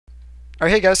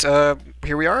Alright, hey guys,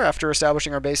 here we are after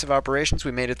establishing our base of operations.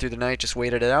 We made it through the night, just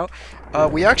waited it out.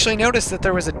 We actually noticed that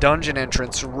there was a dungeon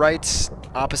entrance right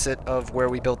opposite of where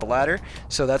we built the ladder.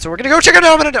 So that's what we're gonna go check it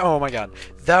out. Oh my god.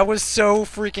 That was so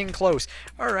freaking close.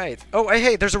 Alright. Oh,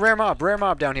 hey, there's a rare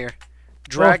mob down here.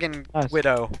 Dragon nice.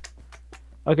 Widow.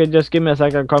 Okay, just give me a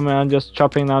second. I'm just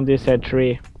chopping down this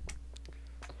tree.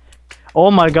 Oh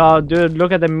my god, dude,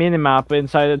 look at the minimap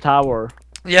inside the tower.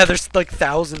 Yeah, there's like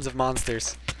thousands of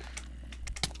monsters.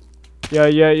 Yeah,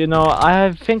 you know,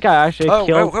 I think I actually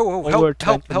killed over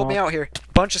help me out here.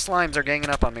 Bunch of slimes are ganging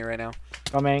up on me right now.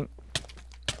 Coming.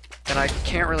 And I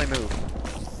can't really move.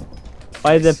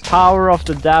 By the power of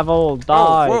the devil,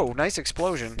 die. Oh, whoa, nice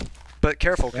explosion. But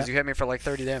careful, because you hit me for like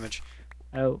 30 damage.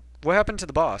 Oh. What happened to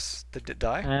the boss? Did it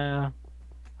die?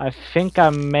 I think I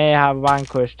may have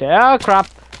vanquished it. Oh crap!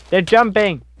 They're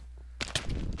jumping!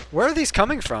 Where are these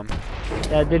coming from?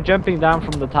 Yeah, they're jumping down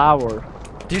from the tower.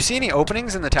 Do you see any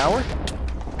openings in the tower?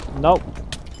 Nope.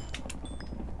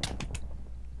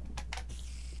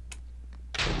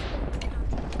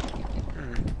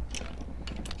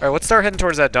 Alright, let's start heading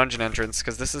towards that dungeon entrance,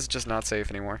 because this is just not safe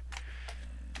anymore.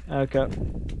 Okay.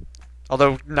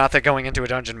 Although, not that going into a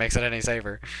dungeon makes it any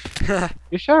safer.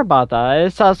 You sure about that?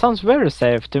 It sounds very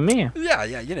safe to me. Yeah,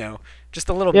 you know. Just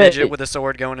a little midget with a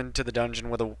sword going into the dungeon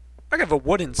with a... I have a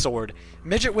wooden sword.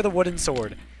 Midget with a wooden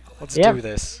sword. Let's do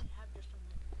this.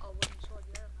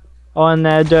 Oh, and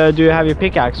do you have your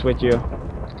pickaxe with you?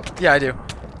 Yeah, I do.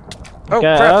 Oh,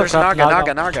 okay, crap, there's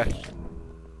Naga.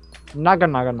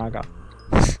 Naga.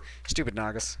 Stupid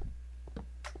Nagas.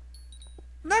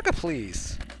 Naga,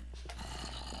 please.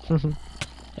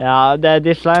 Yeah,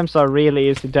 these slimes are really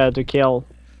easy to kill.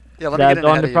 Yeah, let me get in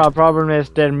ahead of you. The only problem is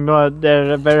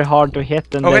they're very hard to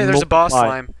hit and hey, there's a boss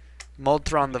slime.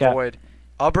 Moldthron the Void.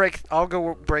 I'll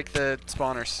go break the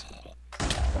spawners.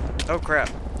 Oh crap.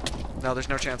 No, there's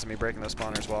no chance of me breaking those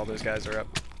spawners while those guys are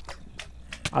up.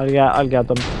 I'll get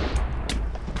them.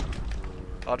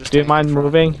 I'll just Do you mind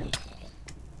moving?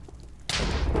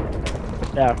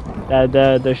 There.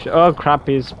 Oh crap,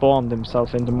 he spawned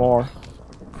himself into more.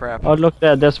 Crap. Oh look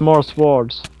there, there's more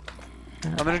swords.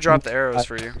 I'm gonna drop the arrows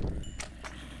for you.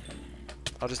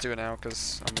 I'll just do it now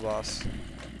because I'm the boss.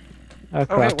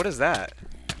 Oh hey, what is that?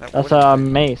 That's a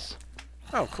mace.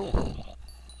 Oh cool.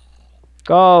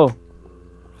 Go!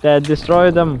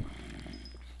 Destroy them.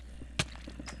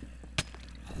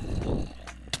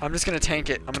 I'm just gonna tank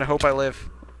it. I'm gonna hope I live.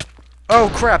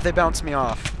 Oh crap, they bounced me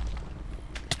off.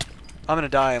 I'm gonna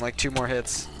die in like 2 more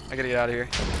hits. I gotta get out of here.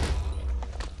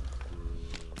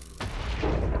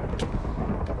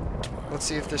 Let's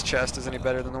see if this chest is any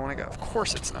better than the one I got. Of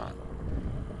course it's not.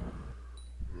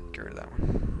 Get rid of that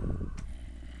one.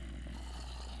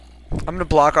 I'm gonna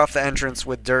block off the entrance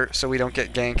with dirt so we don't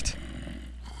get ganked.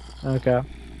 Okay.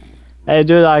 Hey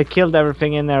dude, I killed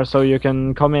everything in there so you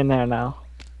can come in there now.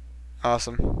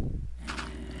 Awesome.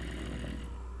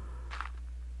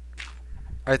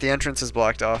 Alright, the entrance is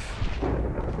blocked off.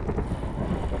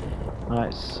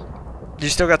 Nice. You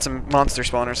still got some monster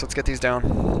spawners. Let's get these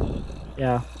down.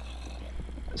 Yeah.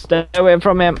 Stay away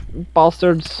from him,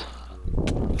 bastards.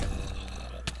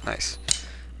 Nice.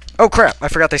 Oh crap, I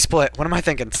forgot they split. What am I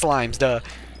thinking? Slimes, duh.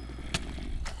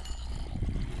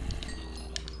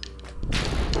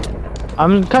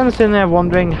 I'm kind of sitting there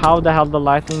wondering how the hell the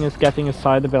lightning is getting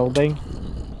inside the building.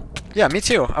 Yeah, me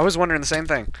too. I was wondering the same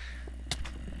thing.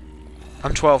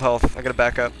 I'm 12 health. I gotta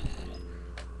back up.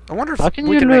 I wonder if how can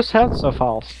you lose health so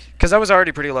fast? Because I was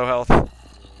already pretty low health.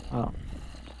 Oh.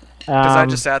 Because I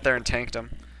just sat there and tanked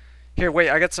them. Here, wait,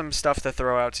 I got some stuff to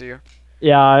throw out to you.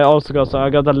 Yeah, I also got I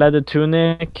got a leather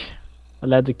tunic, a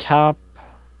leather cap.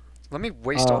 Let me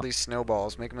waste all these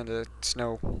snowballs, make them into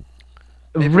snow.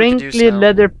 Wrinkly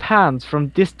leather pants from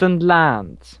distant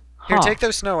lands. Here, take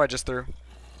those snow I just threw.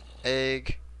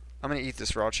 Egg. I'm gonna eat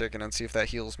this raw chicken and see if that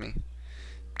heals me.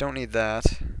 Don't need that.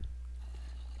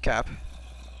 Cap.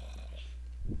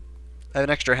 I have an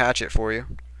extra hatchet for you.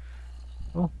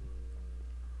 Oh.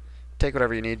 Take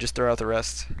whatever you need, just throw out the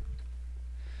rest.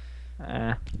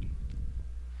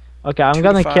 Okay, I'm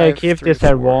gonna keep this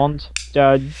wand.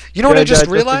 You know what I just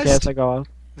realized?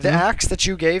 The axe that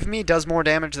you gave me does more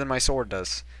damage than my sword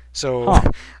does. So,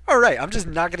 alright, I'm just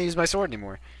not gonna use my sword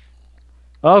anymore.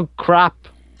 Oh crap.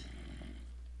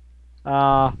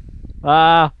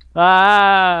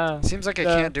 Seems like I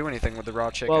can't do anything with the raw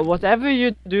chicken. Well, whatever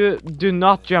you do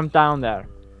not jump down there.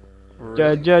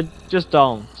 Really? Just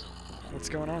don't. What's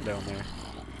going on down there?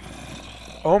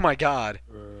 Oh my god.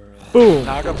 Boom.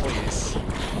 Naga, please.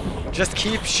 Just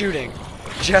keep shooting.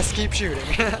 Just keep shooting.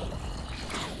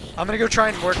 I'm gonna go try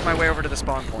and work my way over to the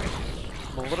spawn point.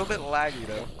 I'm a little bit laggy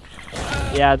though.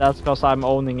 Yeah, that's because I'm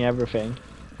owning everything.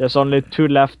 There's only 2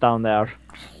 left down there.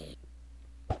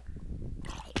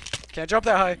 Can't jump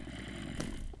that high.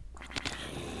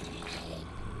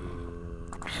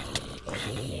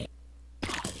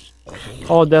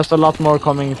 Oh, there's a lot more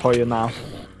coming for you now.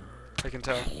 I can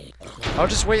tell. I'll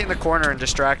just wait in the corner and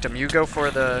distract him. You go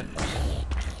for the...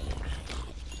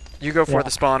 You go for the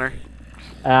spawner.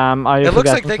 Are you It looks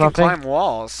like they can something? climb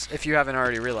walls, if you haven't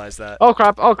already realized that. Oh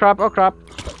crap, oh crap, oh crap.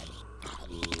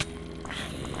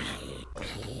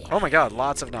 Oh my god,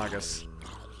 lots of Nagas.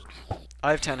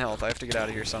 I have 10 health. I have to get out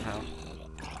of here somehow.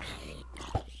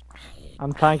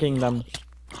 I'm tanking them.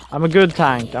 I'm a good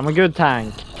tank, I'm a good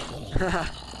tank.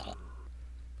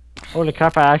 Holy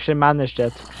crap, I actually managed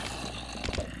it.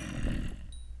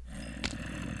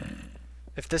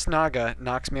 If this Naga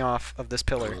knocks me off of this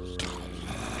pillar...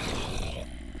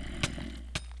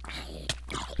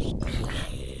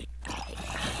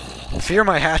 Fear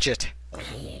my hatchet.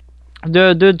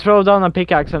 Dude, throw down a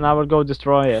pickaxe and I will go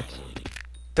destroy it.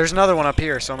 There's another one up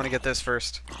here, so I'm gonna get this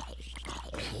first.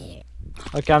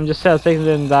 Okay, I'm just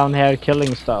sitting down here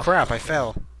killing stuff. Crap, I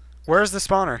fell. Where's the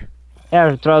spawner?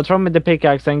 Here, throw me the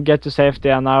pickaxe and get to safety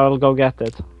and I will go get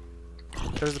it.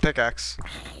 There's the pickaxe.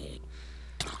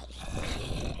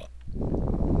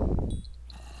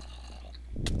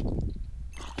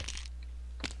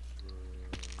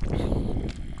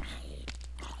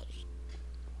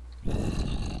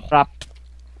 Crap.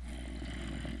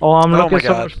 Oh, I'm looking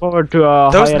so much forward to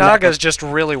those higher Nagas level. just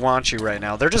really want you right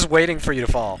now. They're just waiting for you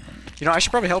to fall. You know, I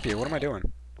should probably help you. What am I doing?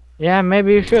 Yeah,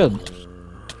 maybe you should.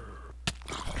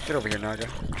 Get over here, Naga.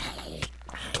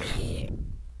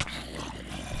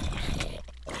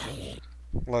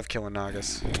 Love killing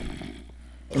Nagas.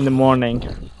 In the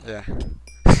morning. Yeah.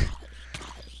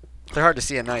 They're hard to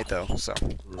see at night, though, so.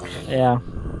 Yeah.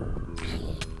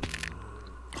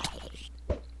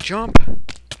 Jump!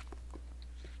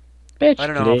 Bitch, I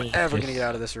don't know if please. I'm ever gonna get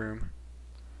out of this room.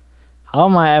 How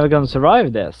am I ever gonna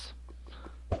survive this?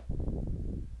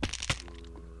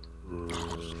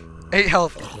 8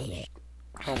 health.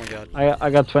 Oh my god. I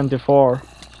got 24.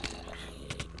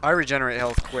 I regenerate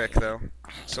health quick, though.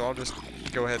 So I'll just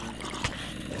go ahead and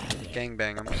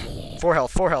gangbang them. 4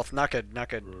 health. Not good, not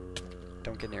good.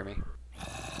 Don't get near me.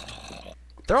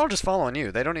 They're all just following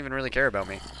you. They don't even really care about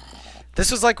me.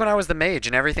 This was like when I was the mage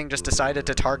and everything just decided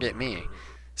to target me.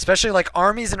 Especially like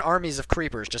armies and armies of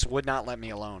creepers just would not let me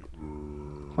alone.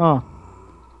 Oh.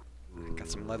 Got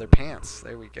some leather pants.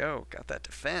 There we go. Got that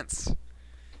defense.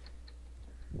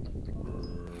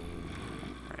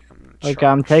 Right, Okay,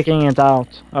 I'm taking it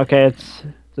out. Okay, it's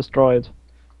destroyed.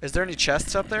 Is there any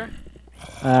chests up there?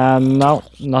 No,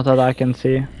 not that I can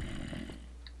see.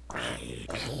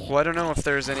 Well, I don't know if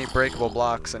there's any breakable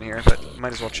blocks in here, but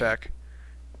might as well check.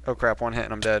 Oh crap, 1 hit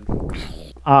and I'm dead.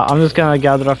 I'm just gonna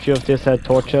gather a few of these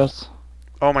torches.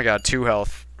 Oh my god, 2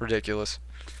 health. Ridiculous.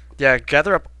 Yeah,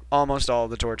 gather up almost all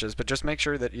of the torches, but just make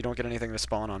sure that you don't get anything to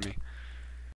spawn on me.